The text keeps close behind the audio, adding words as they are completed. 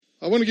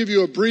want to give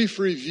you a brief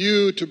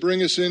review to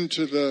bring us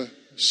into the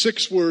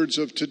 6 words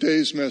of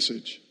today's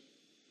message.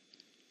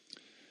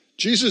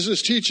 Jesus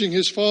is teaching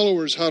his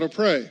followers how to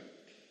pray.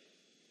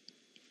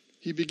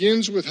 He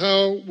begins with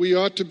how we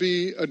ought to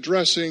be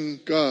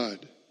addressing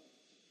God.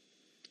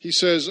 He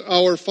says,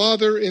 "Our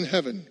Father in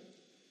heaven."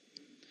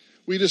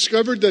 We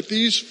discovered that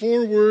these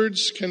 4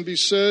 words can be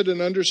said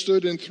and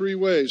understood in 3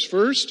 ways.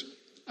 First,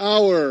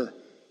 our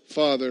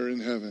Father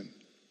in heaven.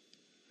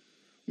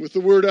 With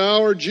the word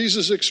 "our,"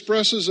 Jesus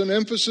expresses an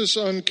emphasis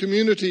on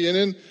community. And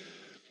in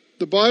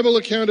the Bible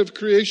account of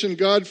creation,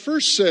 God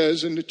first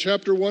says in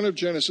chapter 1 of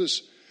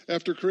Genesis,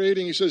 after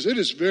creating, he says, "It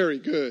is very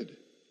good."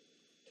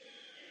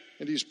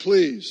 And he's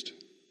pleased.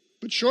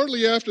 But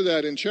shortly after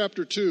that, in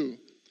chapter 2,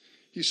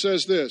 he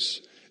says this,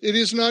 "It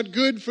is not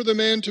good for the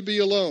man to be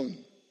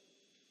alone."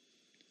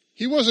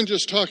 He wasn't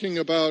just talking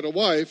about a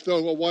wife,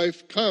 though a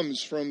wife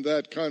comes from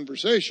that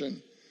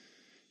conversation.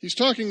 He's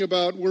talking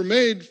about we're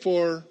made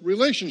for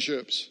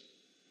relationships.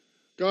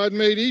 God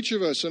made each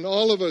of us and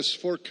all of us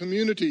for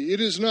community.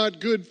 It is not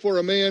good for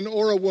a man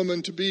or a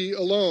woman to be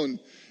alone.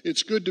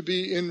 It's good to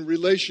be in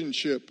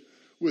relationship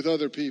with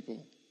other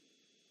people.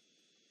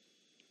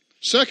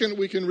 Second,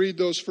 we can read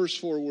those first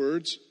 4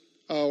 words,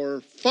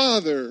 our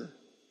Father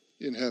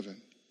in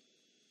heaven.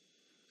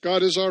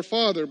 God is our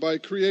Father by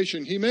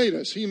creation. He made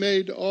us. He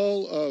made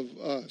all of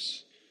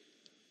us.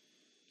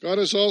 God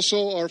is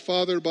also our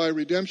Father by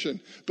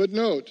redemption. But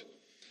note,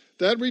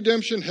 that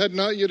redemption had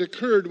not yet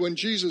occurred when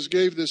Jesus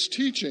gave this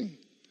teaching.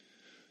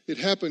 It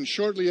happened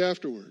shortly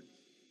afterward.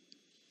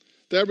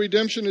 That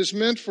redemption is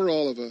meant for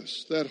all of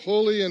us, that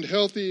holy and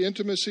healthy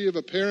intimacy of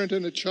a parent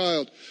and a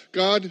child.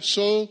 God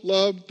so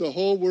loved the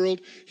whole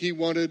world, he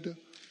wanted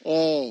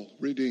all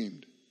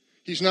redeemed.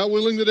 He's not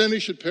willing that any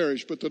should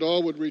perish, but that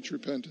all would reach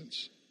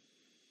repentance.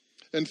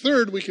 And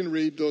third, we can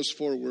read those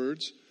 4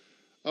 words,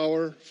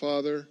 our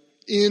Father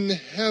in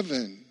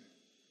heaven.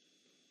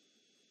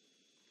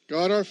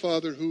 God our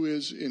Father who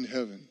is in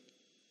heaven.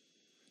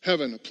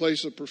 Heaven, a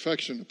place of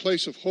perfection, a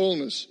place of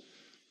wholeness,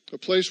 a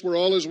place where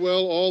all is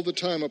well all the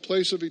time, a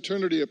place of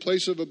eternity, a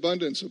place of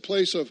abundance, a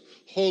place of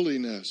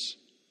holiness.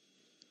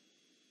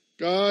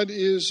 God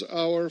is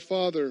our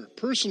Father,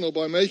 personal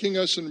by making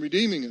us and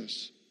redeeming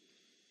us.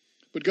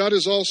 But God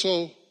is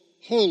also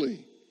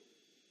holy.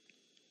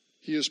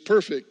 He is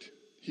perfect.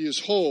 He is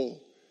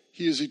whole.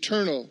 He is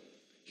eternal.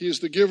 He is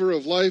the giver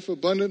of life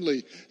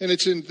abundantly. And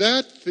it's in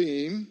that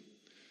theme,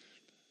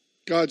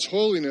 God's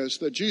holiness,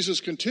 that Jesus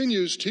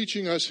continues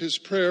teaching us his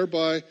prayer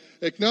by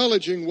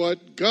acknowledging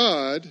what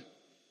God,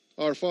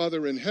 our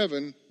Father in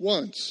heaven,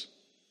 wants.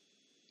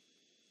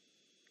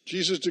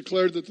 Jesus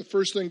declared that the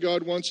first thing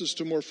God wants is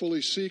to more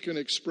fully seek and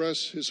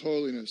express his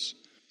holiness.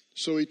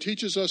 So he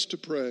teaches us to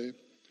pray,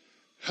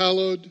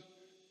 "Hallowed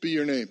be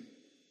your name."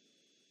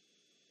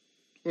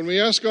 When we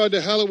ask God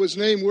to hallow his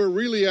name, we're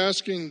really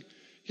asking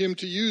him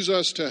to use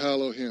us to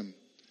hallow him.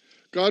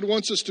 God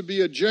wants us to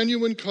be a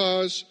genuine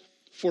cause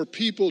for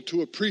people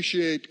to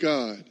appreciate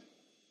God.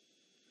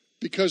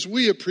 Because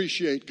we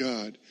appreciate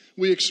God.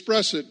 We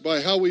express it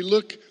by how we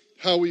look,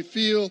 how we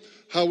feel,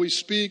 how we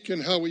speak,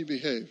 and how we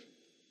behave.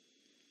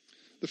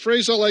 The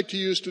phrase I like to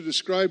use to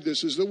describe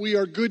this is that we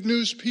are good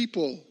news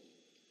people.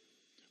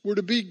 We're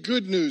to be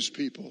good news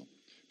people.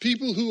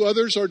 People who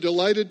others are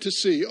delighted to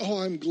see. Oh,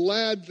 I'm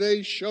glad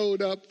they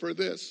showed up for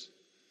this.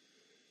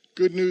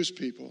 Good news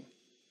people.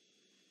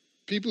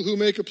 People who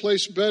make a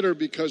place better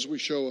because we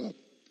show up.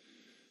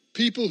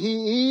 People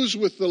who ooze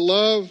with the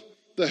love,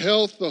 the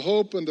health, the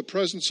hope, and the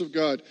presence of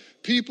God.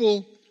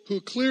 People who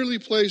clearly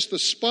place the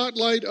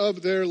spotlight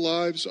of their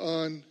lives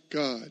on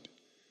God.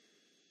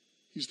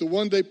 He's the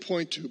one they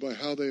point to by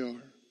how they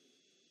are.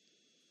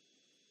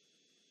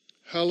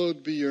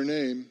 Hallowed be your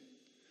name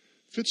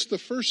fits the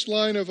first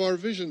line of our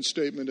vision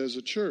statement as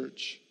a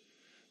church,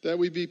 that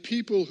we be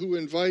people who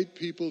invite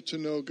people to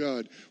know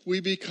God. We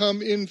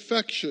become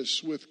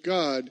infectious with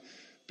God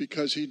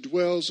because he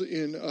dwells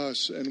in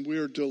us, and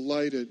we're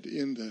delighted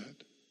in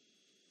that.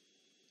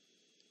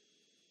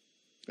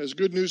 As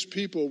good news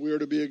people, we are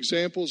to be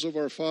examples of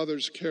our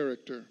Father's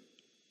character.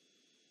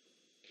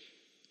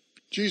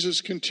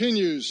 Jesus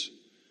continues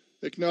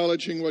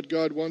acknowledging what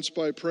God wants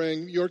by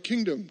praying, "Your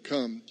kingdom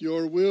come,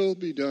 your will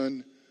be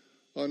done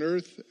on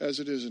earth as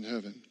it is in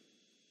heaven."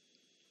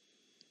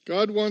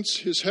 God wants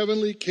his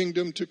heavenly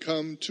kingdom to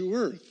come to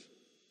earth.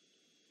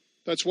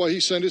 That's why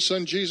he sent his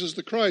son Jesus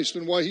the Christ,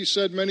 and why he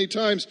said many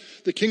times,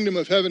 the kingdom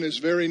of heaven is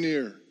very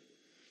near.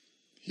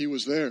 He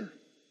was there.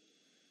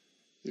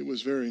 It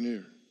was very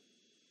near.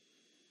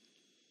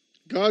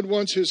 God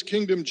wants his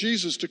kingdom,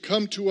 Jesus, to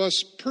come to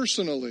us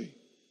personally.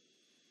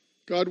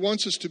 God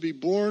wants us to be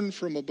born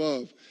from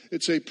above.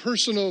 It's a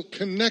personal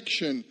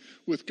connection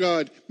with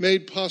God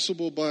made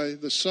possible by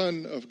the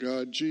Son of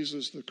God,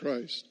 Jesus the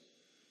Christ.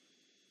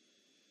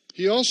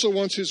 He also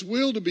wants his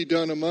will to be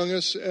done among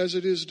us as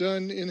it is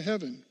done in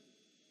heaven.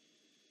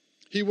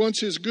 He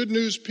wants his good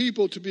news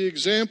people to be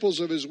examples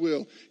of his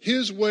will,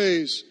 his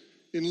ways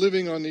in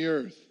living on the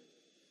earth.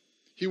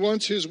 He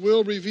wants his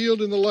will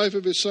revealed in the life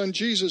of his Son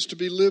Jesus to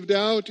be lived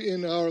out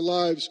in our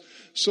lives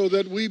so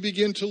that we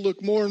begin to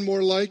look more and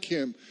more like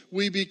him.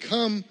 We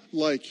become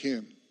like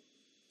him.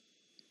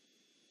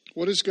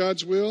 What is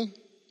God's will?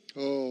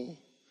 Oh,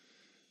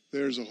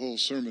 there's a whole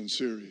sermon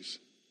series.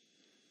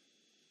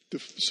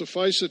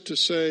 Suffice it to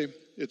say,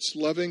 it's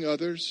loving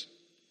others,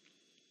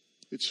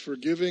 it's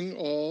forgiving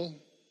all,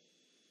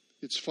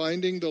 it's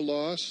finding the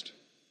lost,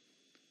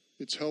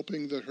 it's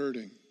helping the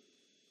hurting.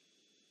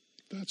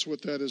 That's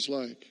what that is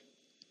like.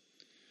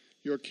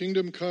 Your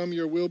kingdom come,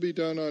 your will be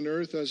done on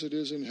earth as it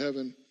is in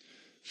heaven.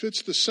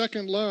 Fits the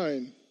second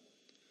line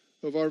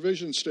of our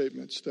vision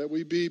statements, that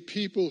we be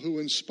people who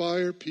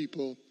inspire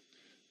people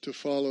to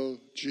follow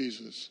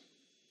Jesus.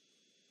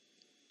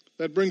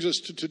 That brings us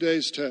to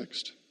today's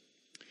text.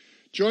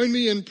 Join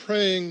me in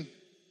praying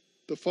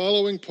the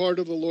following part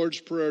of the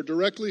Lord's Prayer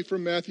directly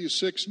from Matthew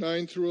 6,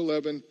 9 through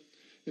 11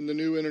 in the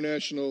New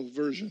International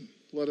Version.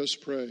 Let us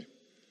pray.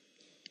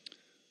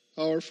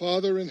 Our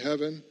Father in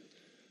heaven,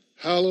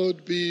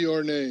 hallowed be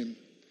your name.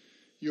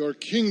 Your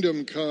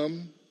kingdom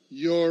come,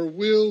 your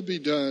will be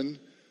done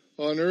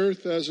on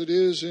earth as it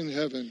is in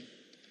heaven.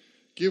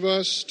 Give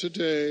us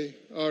today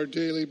our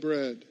daily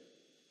bread.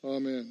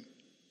 Amen.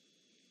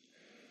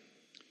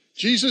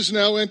 Jesus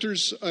now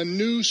enters a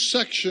new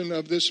section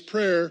of this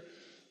prayer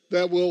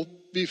that will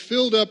be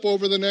filled up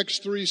over the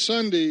next 3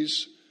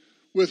 Sundays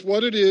with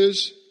what it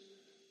is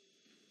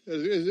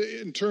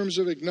in terms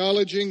of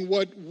acknowledging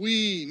what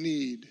we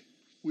need.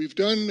 We've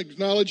done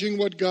acknowledging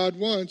what God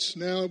wants.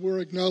 Now we're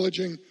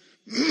acknowledging,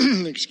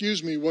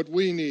 what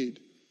we need.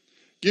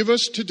 Give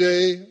us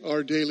today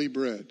our daily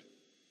bread.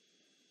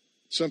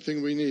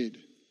 Something we need.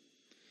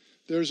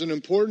 There's an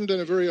important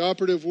and a very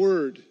operative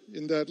word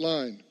in that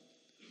line.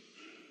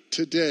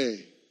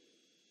 Today.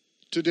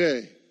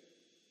 Today.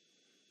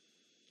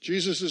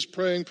 Jesus is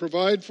praying,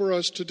 provide for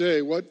us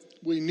today what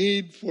we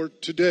need for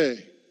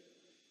today.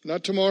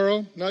 Not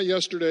tomorrow, not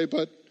yesterday,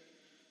 but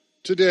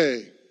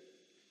today.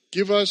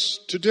 Give us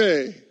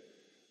today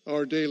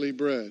our daily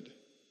bread.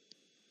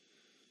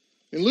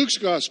 In Luke's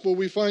gospel,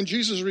 we find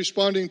Jesus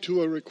responding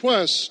to a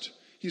request.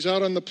 He's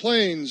out on the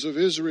plains of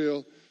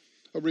Israel,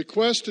 a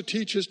request to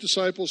teach his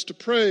disciples to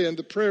pray, and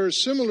the prayer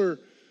is similar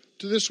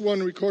to this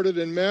one recorded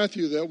in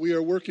Matthew that we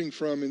are working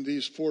from in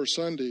these 4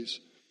 Sundays.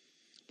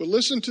 But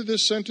listen to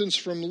this sentence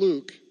from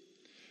Luke.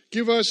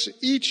 Give us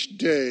each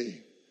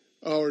day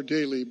our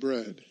daily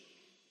bread.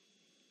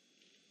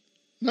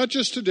 Not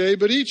just today,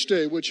 but each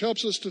day, which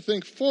helps us to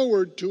think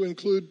forward to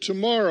include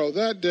tomorrow,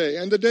 that day,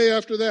 and the day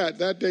after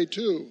that day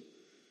too.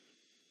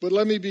 But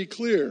let me be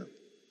clear.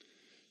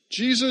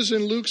 Jesus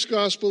in Luke's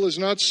gospel is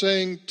not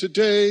saying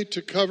today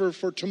to cover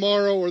for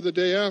tomorrow or the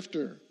day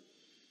after.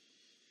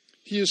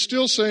 He is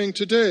still saying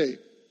today.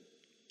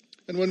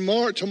 And when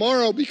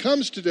tomorrow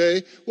becomes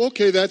today, well,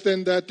 okay,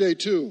 then that day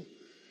too.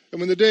 And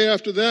when the day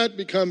after that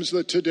becomes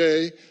the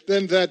today,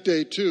 then that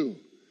day too.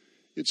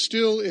 It's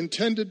still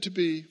intended to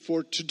be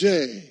for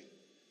today,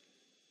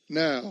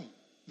 now,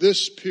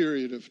 this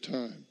period of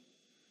time.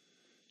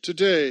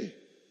 Today,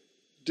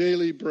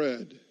 daily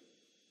bread.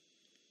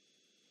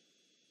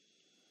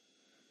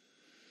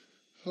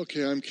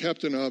 Okay, I'm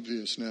Captain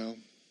Obvious now.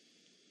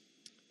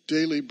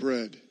 Daily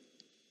bread.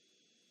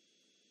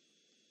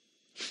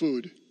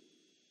 Food.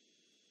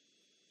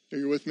 Are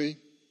you with me?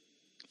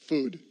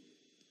 Food.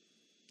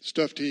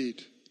 Stuff to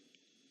eat.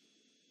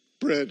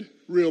 Bread.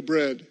 Real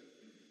bread.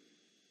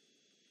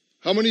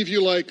 How many of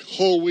you like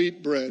whole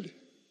wheat bread?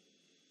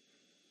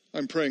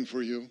 I'm praying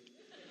for you.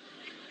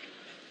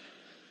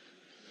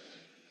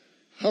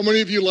 How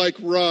many of you like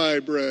rye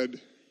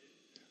bread?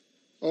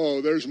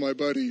 Oh, there's my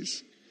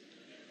buddies.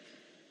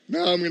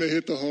 Now I'm going to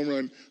hit the home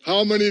run.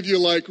 How many of you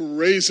like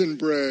raisin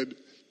bread?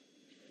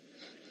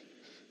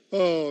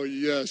 Oh,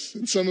 yes.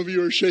 And some of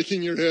you are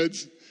shaking your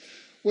heads.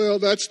 Well,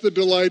 that's the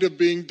delight of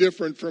being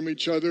different from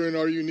each other and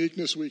our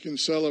uniqueness we can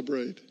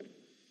celebrate.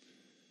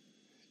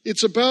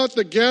 It's about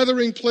the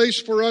gathering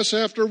place for us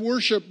after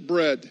worship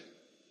bread.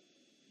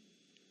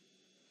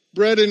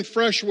 Bread in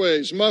fresh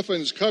ways,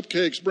 muffins,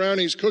 cupcakes,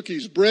 brownies,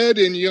 cookies, bread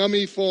in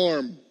yummy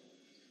form.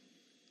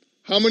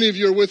 How many of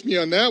you are with me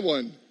on that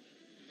one?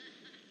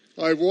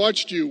 I've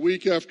watched you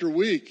week after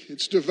week.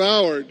 It's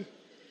devoured.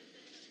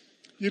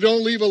 You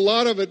don't leave a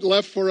lot of it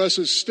left for us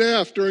as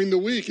staff during the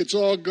week. It's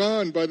all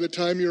gone by the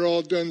time you're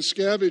all done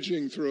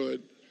scavenging through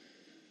it.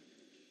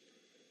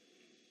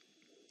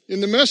 In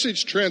the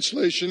Message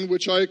translation,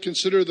 which I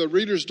consider the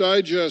Reader's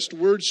Digest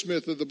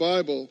wordsmith of the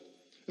Bible,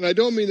 and I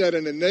don't mean that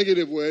in a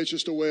negative way, it's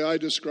just a way I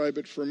describe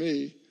it for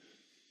me,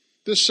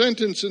 this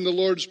sentence in the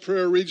Lord's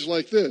Prayer reads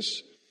like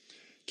this: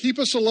 keep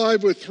us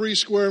alive with 3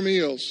 square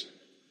meals.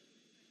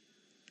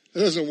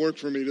 That doesn't work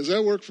for me. Does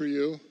that work for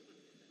you?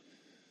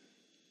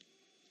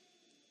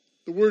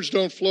 The words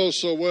don't flow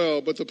so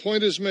well, but the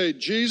point is made.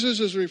 Jesus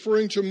is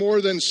referring to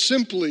more than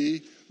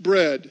simply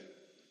bread.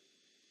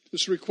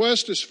 This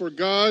request is for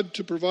God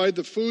to provide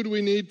the food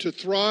we need to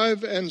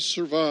thrive and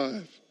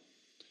survive.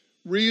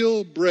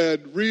 Real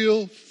bread,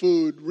 real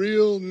food,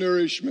 real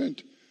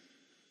nourishment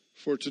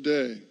for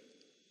today.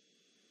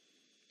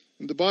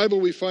 In the Bible,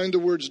 we find the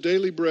words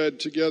daily bread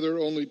together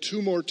only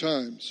 2 more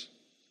times.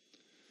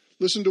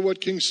 Listen to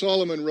what King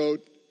Solomon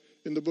wrote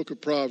in the book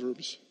of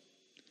Proverbs.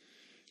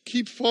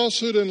 Keep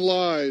falsehood and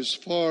lies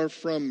far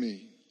from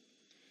me.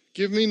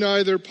 Give me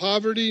neither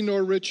poverty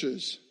nor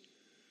riches,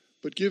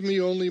 but give me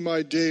only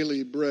my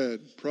daily bread.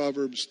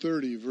 Proverbs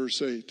 30,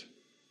 verse 8.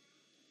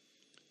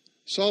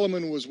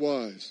 Solomon was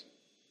wise.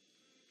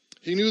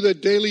 He knew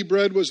that daily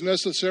bread was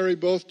necessary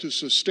both to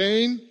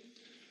sustain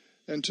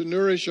and to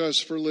nourish us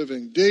for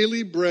living.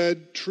 Daily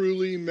bread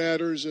truly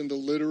matters in the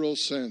literal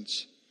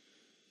sense.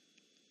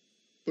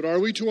 But are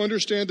we to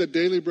understand that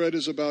daily bread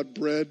is about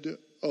bread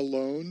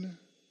alone?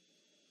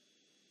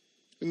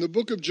 In the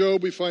book of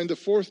Job, we find the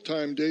 4th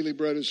time daily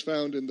bread is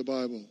found in the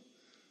Bible.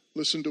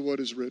 Listen to what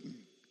is written.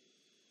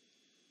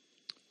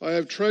 I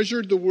have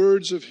treasured the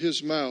words of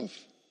his mouth,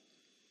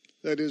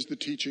 that is, the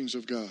teachings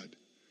of God.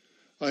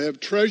 I have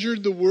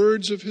treasured the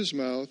words of his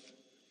mouth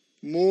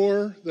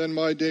more than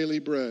my daily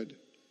bread.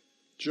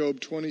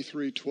 Job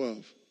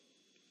 23:12.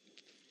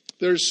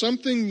 There's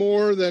something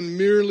more than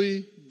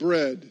merely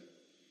bread.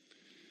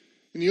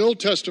 In the Old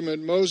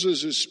Testament,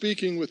 Moses is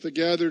speaking with the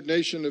gathered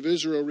nation of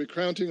Israel,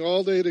 recounting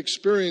all they had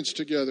experienced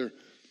together.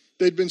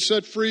 They'd been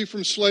set free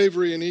from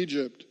slavery in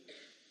Egypt.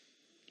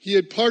 He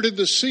had parted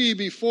the sea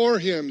before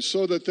him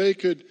so that they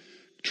could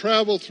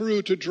travel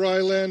through to dry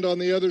land on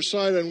the other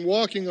side, and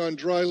walking on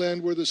dry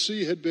land where the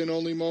sea had been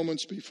only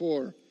moments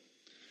before.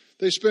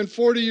 They spent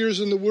 40 years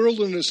in the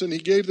wilderness, and he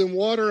gave them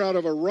water out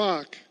of a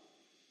rock.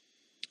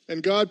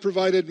 And God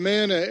provided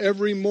manna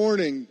every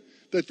morning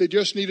that they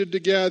just needed to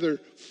gather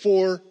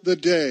for the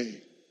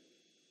day.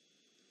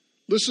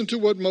 Listen to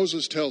what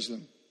Moses tells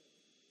them.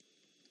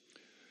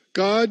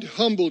 God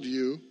humbled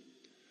you,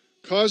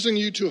 causing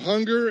you to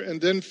hunger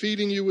and then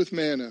feeding you with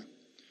manna,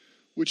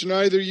 which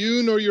neither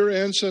you nor your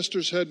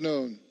ancestors had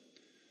known,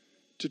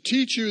 to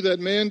teach you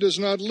that man does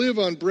not live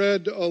on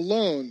bread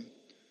alone,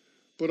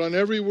 but on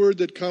every word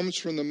that comes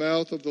from the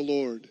mouth of the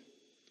Lord.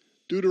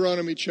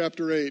 Deuteronomy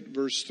chapter 8,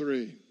 verse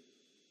 3.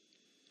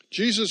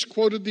 Jesus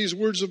quoted these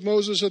words of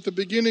Moses at the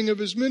beginning of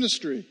his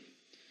ministry.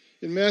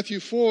 In Matthew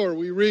 4,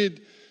 we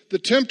read, the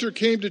tempter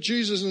came to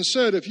Jesus and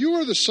said, if you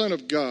are the Son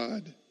of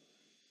God,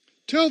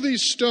 tell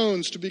these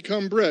stones to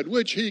become bread,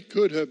 which he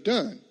could have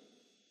done.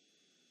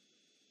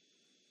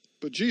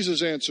 But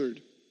Jesus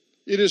answered,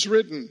 it is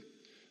written,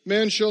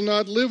 man shall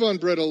not live on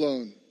bread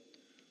alone,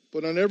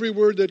 but on every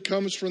word that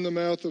comes from the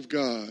mouth of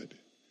God.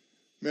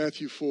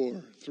 Matthew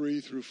 4,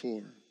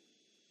 3-4.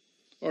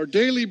 Our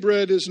daily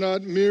bread is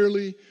not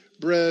merely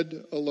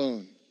bread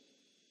alone.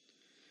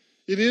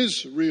 It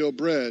is real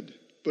bread,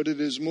 but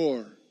it is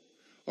more.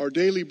 Our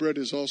daily bread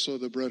is also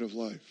the bread of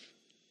life.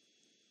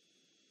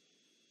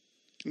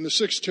 In the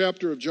 6th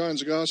chapter of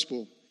John's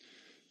Gospel,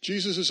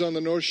 Jesus is on the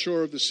north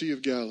shore of the Sea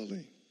of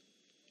Galilee.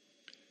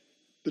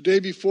 The day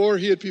before,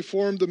 he had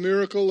performed the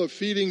miracle of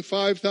feeding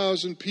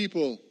 5,000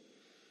 people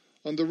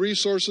on the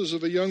resources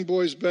of a young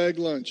boy's bag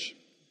lunch.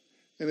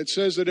 And it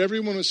says that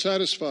everyone was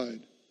satisfied.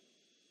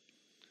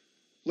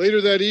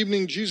 Later that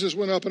evening, Jesus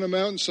went up on a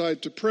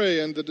mountainside to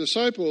pray, and the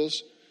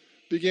disciples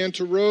began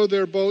to row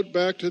their boat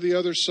back to the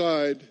other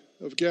side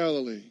of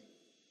Galilee.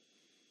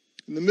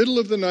 In the middle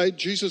of the night,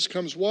 Jesus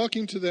comes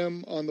walking to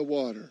them on the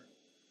water.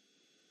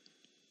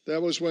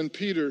 That was when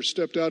Peter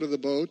stepped out of the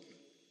boat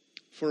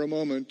for a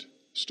moment,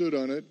 stood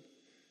on it,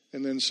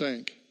 and then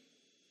sank.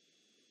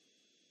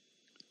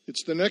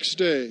 It's the next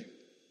day.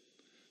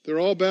 They're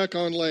all back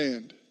on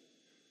land,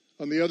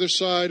 on the other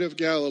side of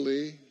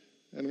Galilee,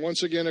 and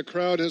once again a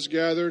crowd has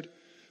gathered.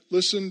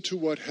 Listen to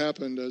what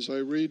happened as I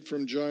read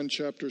from John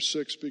chapter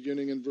 6,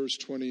 beginning in verse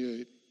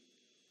 28.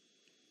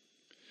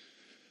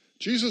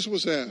 Jesus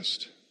was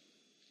asked,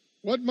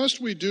 what must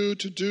we do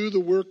to do the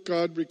work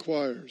God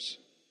requires?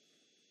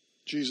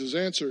 Jesus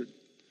answered,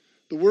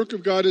 the work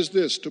of God is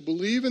this, to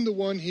believe in the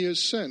one he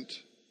has sent.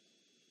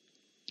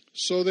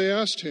 So they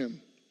asked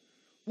him,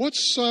 what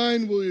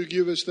sign will you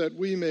give us that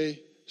we may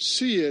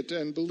see it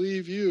and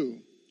believe you?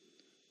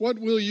 What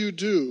will you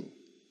do?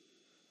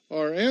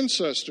 Our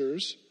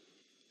ancestors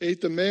ate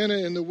the manna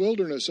in the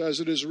wilderness, as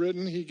it is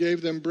written, he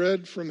gave them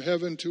bread from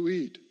heaven to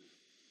eat.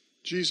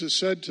 Jesus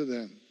said to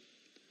them,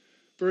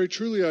 very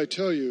truly I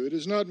tell you, it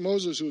is not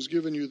Moses who has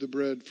given you the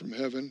bread from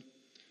heaven,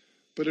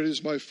 but it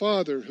is my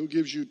Father who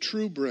gives you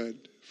true bread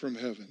from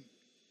heaven.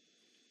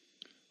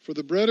 For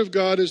the bread of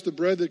God is the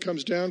bread that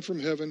comes down from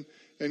heaven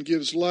and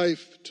gives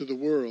life to the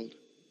world.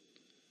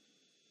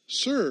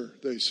 Sir,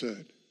 they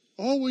said,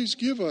 always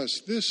give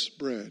us this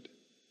bread.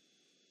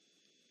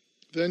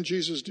 Then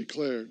Jesus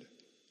declared,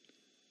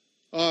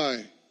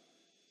 I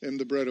am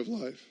the bread of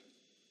life.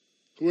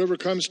 Whoever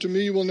comes to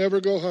me will never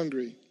go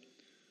hungry.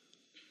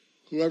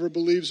 Whoever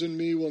believes in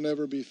me will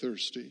never be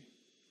thirsty.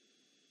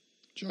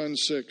 John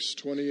 6,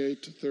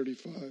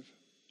 28-35.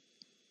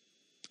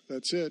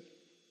 That's it.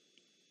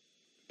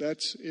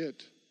 That's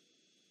it.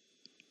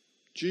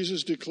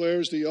 Jesus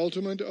declares the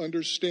ultimate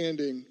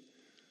understanding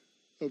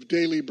of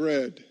daily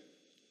bread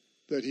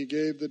that he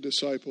gave the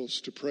disciples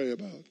to pray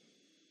about.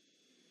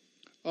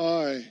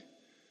 I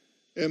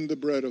am the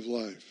bread of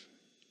life.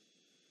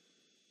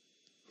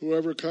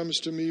 Whoever comes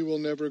to me will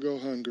never go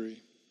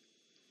hungry.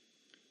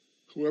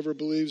 Whoever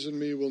believes in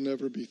me will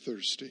never be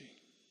thirsty.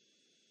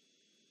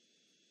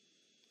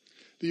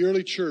 The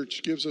early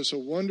church gives us a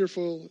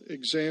wonderful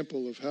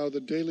example of how the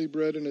daily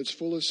bread in its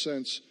fullest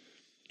sense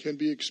can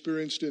be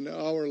experienced in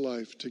our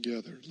life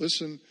together.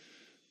 Listen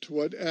to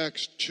what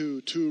Acts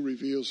 2:2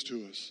 reveals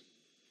to us.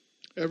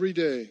 Every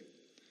day,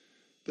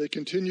 they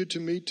continued to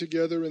meet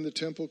together in the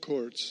temple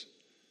courts.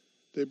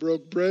 They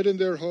broke bread in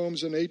their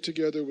homes and ate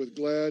together with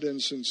glad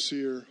and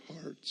sincere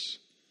hearts.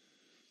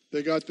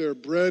 They got their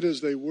bread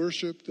as they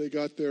worshiped. They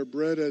got their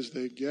bread as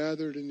they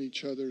gathered in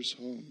each other's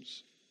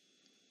homes.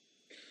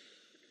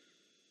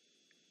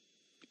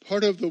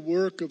 Part of the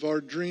work of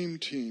our dream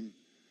team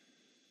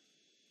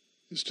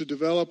is to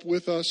develop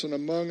with us and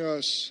among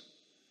us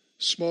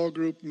small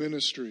group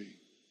ministry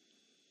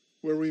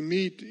where we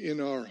meet in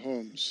our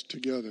homes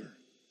together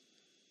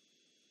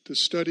to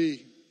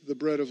study the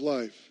bread of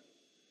life,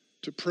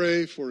 to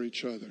pray for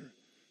each other,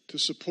 to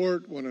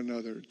support one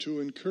another, to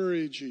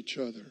encourage each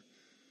other.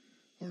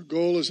 Our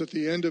goal is at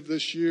the end of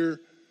this year,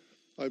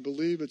 I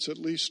believe it's at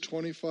least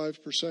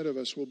 25% of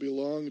us will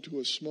belong to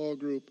a small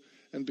group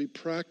and be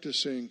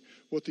practicing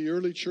what the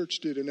early church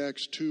did in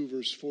Acts 2,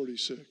 verse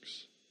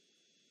 46.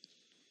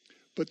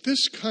 But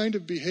this kind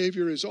of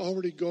behavior is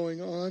already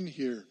going on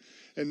here,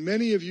 and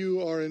many of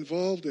you are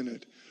involved in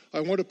it.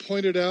 I want to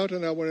point it out,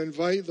 and I want to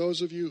invite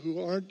those of you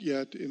who aren't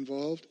yet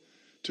involved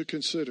to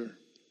consider.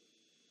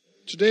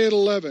 Today at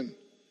 11,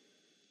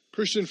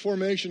 Christian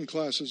formation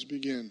classes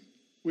begin.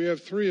 We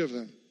have 3 of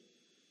them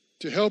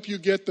to help you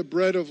get the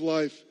bread of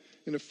life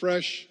in a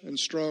fresh and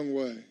strong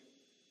way.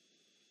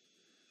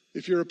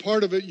 If you're a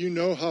part of it, you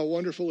know how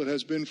wonderful it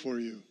has been for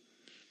you.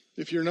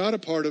 If you're not a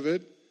part of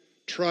it,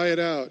 try it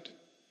out.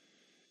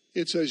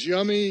 It's as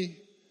yummy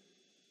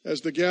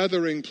as the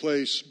gathering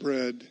place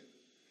bread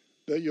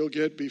that you'll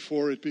get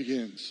before it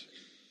begins.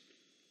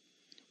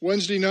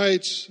 Wednesday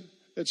nights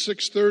at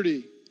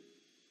 6:30,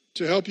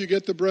 to help you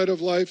get the bread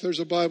of life, there's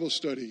a Bible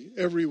study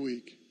every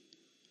week.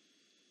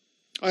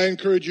 I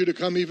encourage you to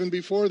come even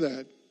before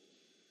that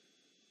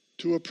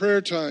to a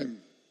prayer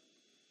time.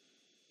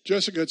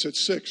 Jessica, it's at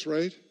 6,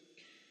 right?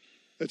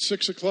 At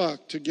 6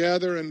 o'clock to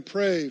gather and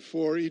pray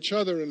for each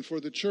other and for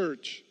the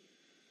church.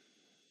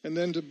 And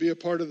then to be a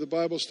part of the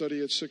Bible study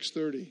at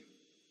 6:30.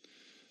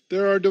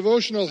 There are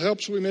devotional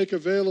helps we make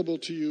available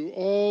to you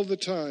all the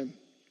time.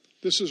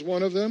 This is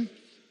one of them.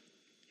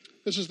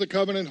 This is the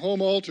Covenant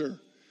Home Altar.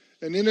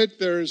 And in it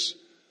there's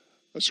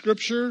a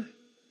scripture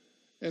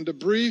and a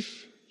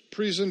brief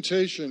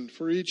presentation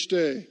for each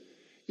day.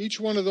 Each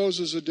one of those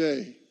is a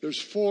day. There's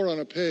 4 on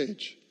a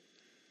page.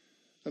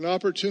 An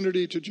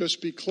opportunity to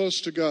just be close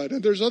to God.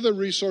 And there's other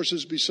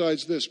resources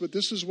besides this, but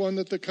this is one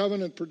that the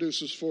Covenant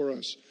produces for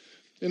us.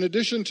 In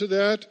addition to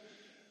that,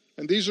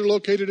 and these are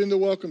located in the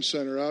Welcome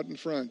Center out in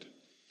front.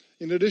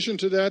 In addition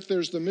to that,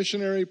 there's the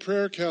missionary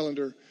prayer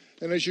calendar.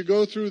 And as you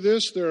go through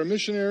this, there are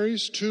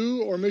missionaries,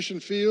 2 or mission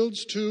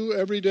fields, 2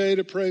 every day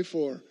to pray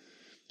for.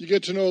 You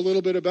get to know a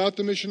little bit about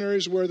the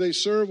missionaries, where they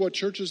serve, what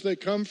churches they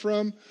come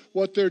from,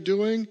 what they're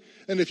doing.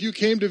 And if you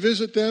came to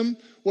visit them,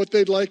 what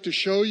they'd like to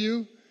show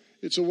you.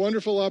 It's a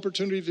wonderful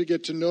opportunity to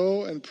get to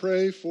know and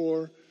pray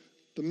for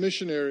the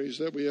missionaries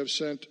that we have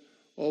sent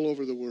all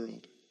over the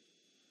world.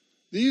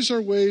 These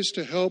are ways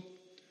to help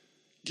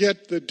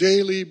get the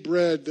daily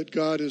bread that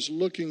God is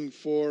looking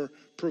for,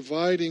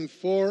 providing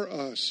for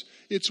us.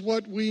 It's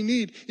what we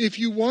need. If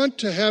you want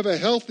to have a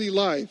healthy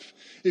life,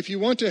 if you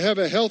want to have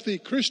a healthy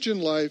Christian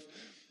life,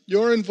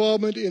 your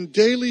involvement in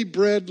daily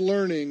bread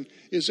learning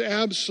is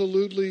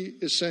absolutely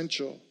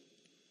essential.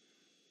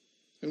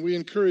 And we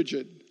encourage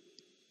it.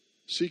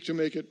 Seek to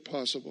make it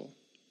possible.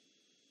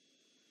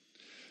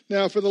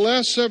 Now, for the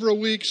last several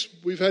weeks,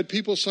 we've had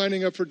people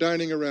signing up for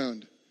Dining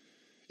Around.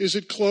 Is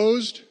it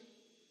closed?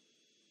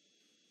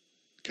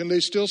 Can they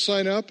still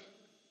sign up?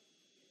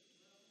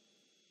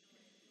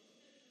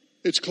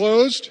 It's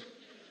closed?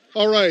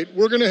 All right,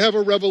 we're going to have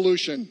a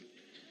revolution.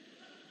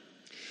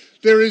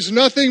 There is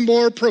nothing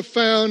more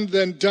profound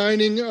than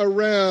dining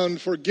around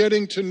for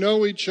getting to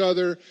know each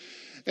other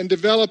and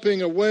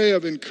developing a way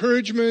of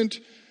encouragement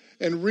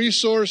and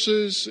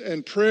resources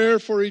and prayer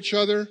for each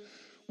other.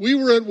 We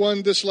were at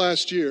one this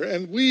last year,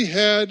 and we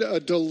had a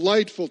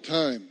delightful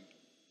time.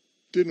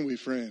 Didn't we,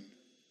 Fran?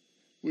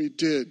 We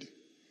did.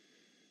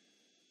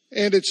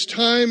 And it's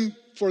time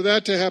for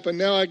that to happen.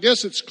 Now, I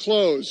guess it's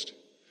closed.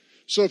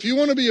 So if you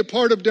want to be a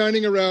part of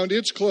Dining Around,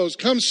 it's closed.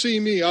 Come see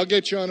me. I'll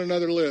get you on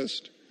another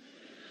list.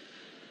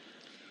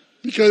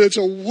 Because it's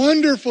a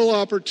wonderful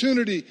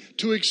opportunity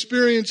to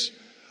experience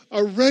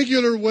a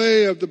regular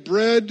way of the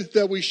bread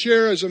that we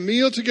share as a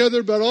meal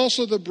together, but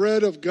also the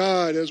bread of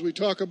God as we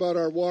talk about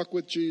our walk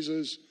with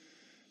Jesus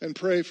and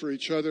pray for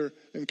each other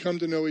and come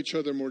to know each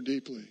other more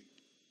deeply.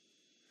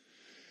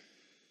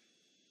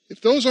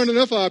 If those aren't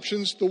enough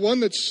options, the one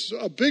that's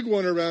a big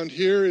one around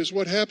here is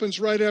what happens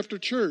right after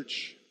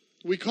church.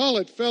 We call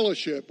it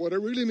fellowship. What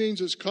it really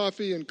means is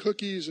coffee and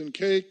cookies and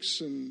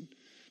cakes. And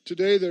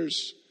today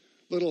there's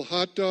little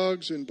hot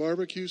dogs and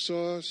barbecue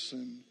sauce.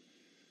 And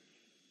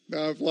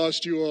Now I've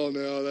lost you all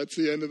now. That's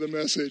the end of the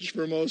message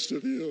for most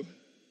of you.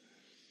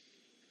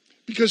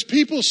 Because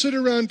people sit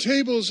around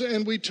tables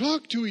and we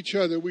talk to each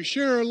other. We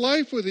share our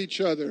life with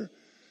each other.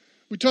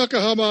 We talk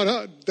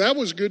about, that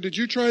was good. Did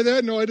you try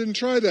that? No, I didn't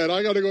try that.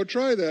 I got to go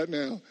try that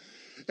now.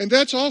 And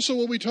that's also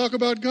what we talk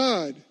about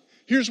God.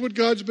 Here's what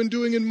God's been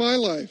doing in my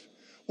life.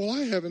 Well,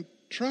 I haven't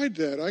tried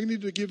that. I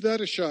need to give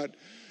that a shot.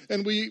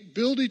 And we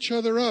build each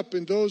other up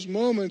in those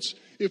moments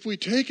if we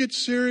take it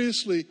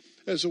seriously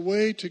as a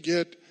way to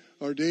get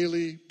our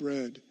daily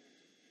bread.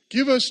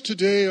 Give us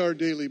today our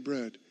daily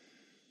bread.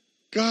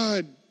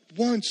 God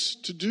wants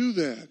to do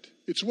that.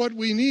 It's what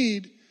we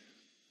need.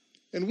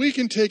 And we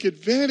can take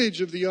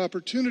advantage of the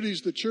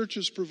opportunities the church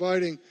is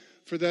providing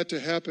for that to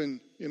happen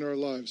in our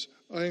lives.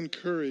 I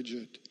encourage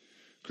it.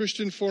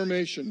 Christian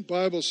formation,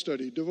 Bible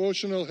study,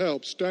 devotional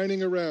helps,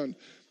 dining around,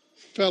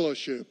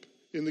 fellowship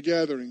in the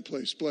gathering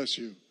place. Bless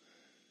you.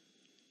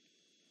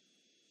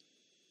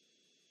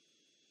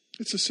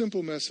 It's a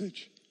simple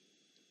message.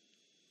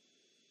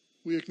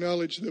 We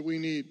acknowledge that we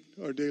need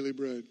our daily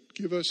bread.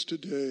 Give us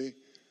today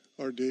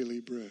our daily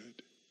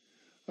bread.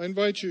 I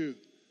invite you,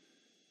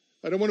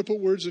 I don't want to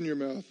put words in your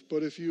mouth,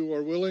 but if you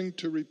are willing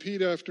to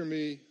repeat after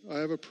me, I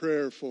have a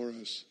prayer for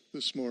us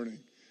this morning.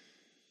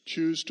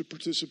 Choose to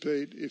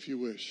participate if you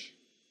wish.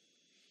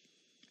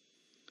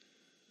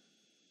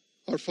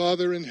 Our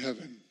Father in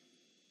heaven,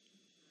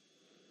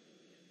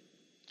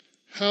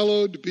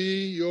 hallowed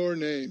be your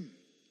name.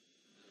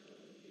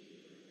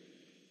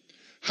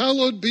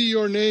 Hallowed be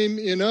your name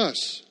in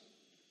us.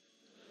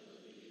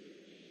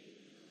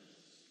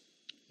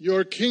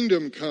 Your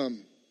kingdom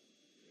come.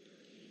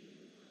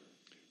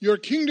 Your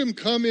kingdom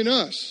come in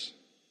us.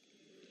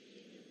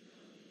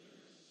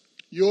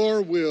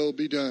 Your will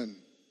be done.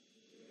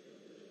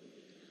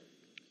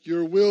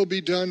 Your will be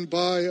done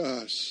by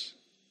us.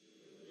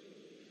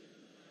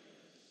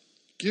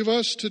 Give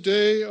us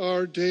today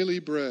our daily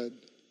bread.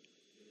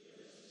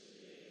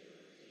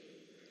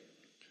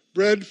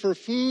 Bread for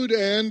food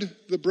and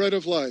the bread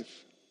of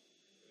life.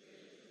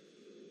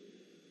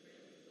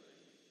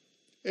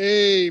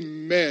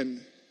 Amen.